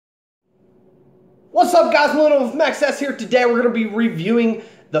What's up, guys? Millennial with Max S here. Today we're going to be reviewing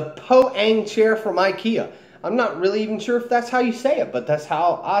the Poang Chair from Ikea. I'm not really even sure if that's how you say it, but that's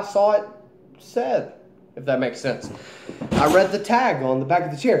how I saw it said, if that makes sense. I read the tag on the back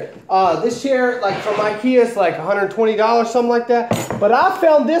of the chair. This chair, like from Ikea, is like $120, something like that. But I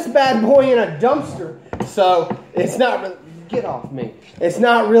found this bad boy in a dumpster, so it's not really, get off me. It's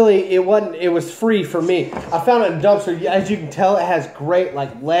not really, it was free for me. I found it in a dumpster. As you can tell, it has great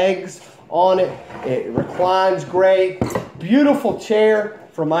like legs on it. It reclines great. Beautiful chair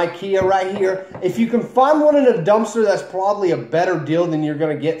from Ikea right here. If you can find one in a dumpster, that's probably a better deal than you're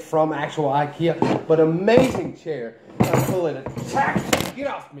going to get from actual Ikea. But amazing chair. I'm pulling it. Get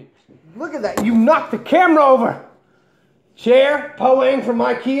off me. Look at that. You knocked the camera over. Chair, Poang from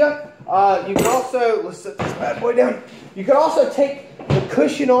Ikea. You can also, let's set this bad boy down. You can also take the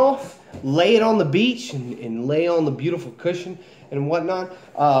cushion off, lay it on the beach, and lay on the beautiful cushion and whatnot.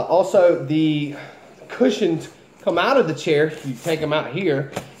 Also, the cushions come out of the chair. You take them out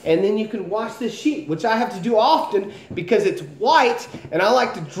here, and then you can wash this sheet, which I have to do often because it's white, and I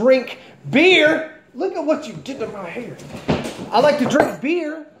like to drink beer. Look at what you did to my hair. I like to drink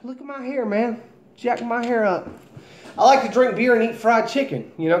beer. Look at my hair, man. Jack my hair up. I like to drink beer and eat fried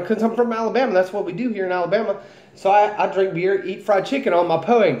chicken, you know, because I'm from Alabama. That's what we do here in Alabama. So I drink beer, eat fried chicken on my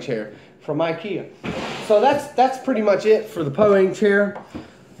Poang chair from Ikea. So that's pretty much it for the Poang chair.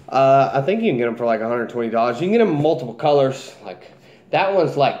 I think you can get them for like $120. You can get them in multiple colors. Like that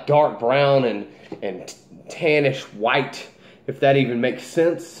one's like dark brown and tannish white, if that even makes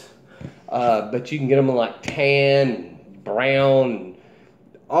sense. But you can get them in like tan, brown,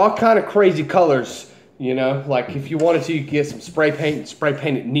 all kind of crazy colors. You know, like if you wanted to, you could get some spray paint and spray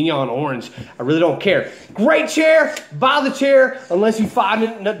paint it neon orange. I really don't care. Great chair. Buy the chair unless you find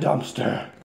it in a dumpster.